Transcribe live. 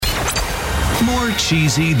more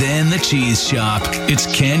cheesy than the cheese shop. It's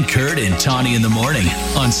Ken, Kurt, and Tawny in the morning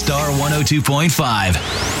on Star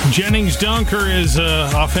 102.5. Gennings Dunker is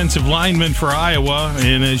an offensive lineman for Iowa,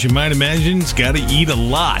 and as you might imagine, he's got to eat a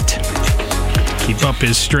lot. Keep up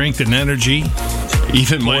his strength and energy.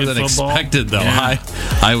 Even more than football. expected, though. Yeah.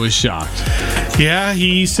 I was shocked. Yeah,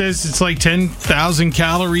 he says it's like 10,000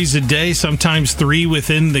 calories a day, sometimes 3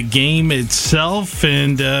 within the game itself,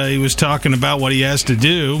 and he was talking about what he has to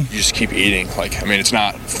do. You just keep eating. It's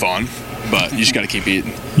not fun, but you just got to keep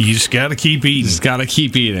eating. You just got to keep eating. Just got to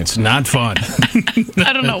keep eating. It's not fun.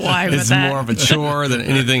 I don't know why, but It's more of a chore than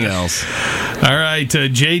anything else. All right,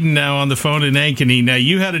 Jaden now on the phone in Ankeny. Now,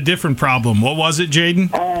 you had a different problem. What was it, Jaden?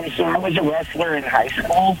 So I was a wrestler in high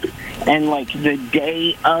school, and the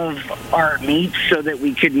day of our meets, so that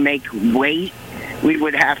we could make weight, we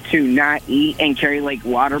would have to not eat and carry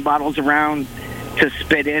water bottles around to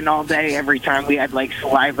spit in all day every time we had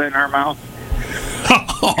saliva in our mouth.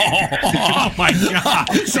 Oh my God.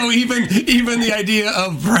 So even the idea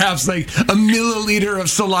of perhaps a milliliter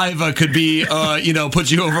of saliva could be,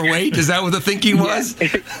 put you overweight? Is that what the thinking was?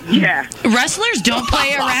 Yeah. Wrestlers don't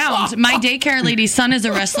play around. My daycare lady's son is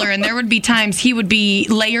a wrestler, and there would be times he would be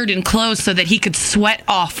layered in clothes so that he could sweat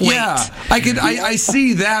off weight. Yeah, I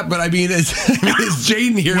see that, but is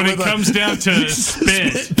Jaden here? When it comes down to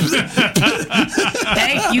spit.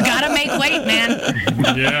 Hey, you got to make weight, man.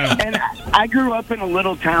 Yeah. And I grew up in a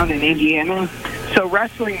little town in Indiana, so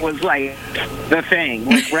wrestling was the thing,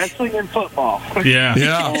 wrestling and football. Yeah,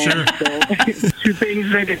 sure. So, two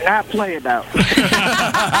things they did not play about.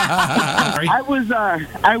 I was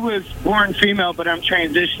born female, but I'm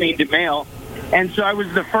transitioning to male, and so I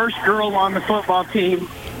was the first girl on the football team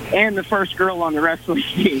and the first girl on the wrestling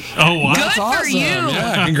team. Oh, wow. Good That's for awesome. you.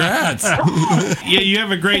 Yeah, congrats. Yeah, you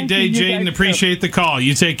have a great day, Jaden. Appreciate the call.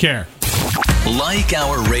 You take care. Like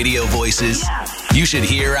our radio voices, you should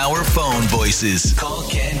hear our phone voices. Call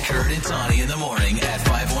Ken, Kurt, and Tawny in the morning at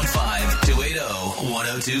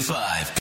 515-280-1025.